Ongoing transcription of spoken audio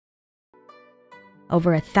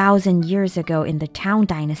Over 1,000 years ago in the Tang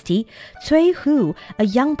Dynasty, Cui Hu, a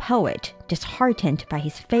young poet, disheartened by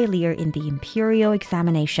his failure in the imperial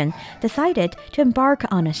examination, decided to embark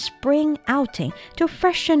on a spring outing to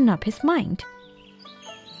freshen up his mind.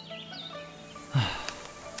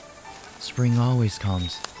 Spring always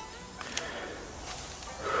comes.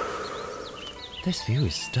 This view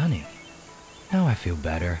is stunning. Now I feel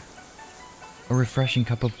better. A refreshing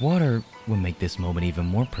cup of water will make this moment even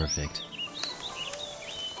more perfect.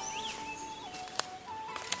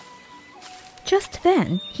 Just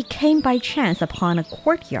then, he came by chance upon a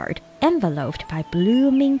courtyard enveloped by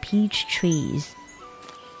blooming peach trees.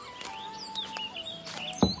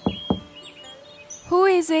 Who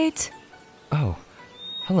is it? Oh,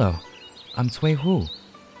 hello. I'm Cui Hu.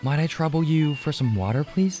 Might I trouble you for some water,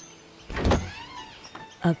 please?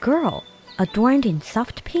 A girl, adorned in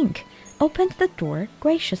soft pink, opened the door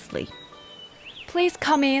graciously. Please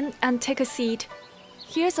come in and take a seat.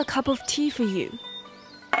 Here's a cup of tea for you.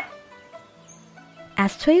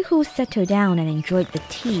 As Cui Hu settled down and enjoyed the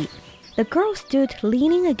tea, the girl stood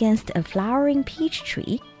leaning against a flowering peach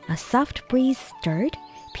tree. A soft breeze stirred,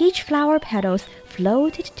 peach flower petals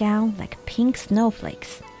floated down like pink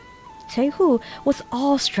snowflakes. Cui Hu was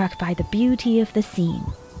awestruck by the beauty of the scene.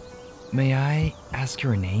 May I ask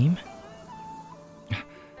your name?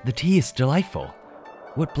 The tea is delightful.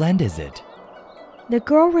 What blend is it? The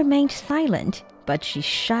girl remained silent, but she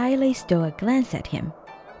shyly stole a glance at him.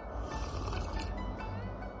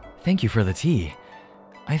 Thank you for the tea.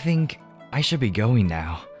 I think I should be going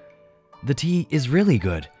now. The tea is really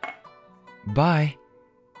good. Bye.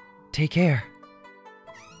 Take care.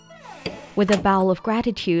 With a bow of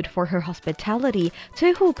gratitude for her hospitality,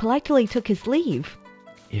 Cui Hu politely took his leave.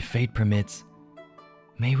 If fate permits,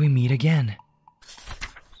 may we meet again.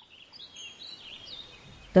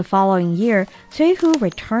 The following year, Cui Hu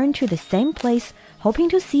returned to the same place, hoping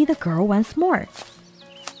to see the girl once more.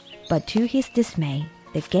 But to his dismay,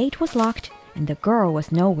 the gate was locked and the girl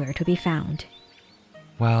was nowhere to be found.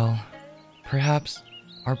 Well, perhaps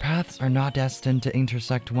our paths are not destined to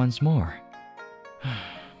intersect once more.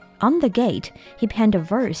 On the gate, he penned a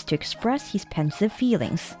verse to express his pensive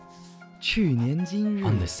feelings.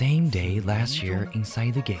 On the same day last year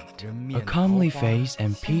inside the gate, a comely face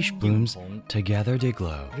and peach blooms together did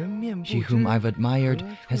glow. She whom I've admired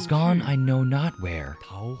has gone I know not where.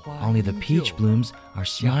 Only the peach blooms are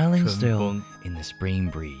smiling still in the spring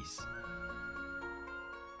breeze.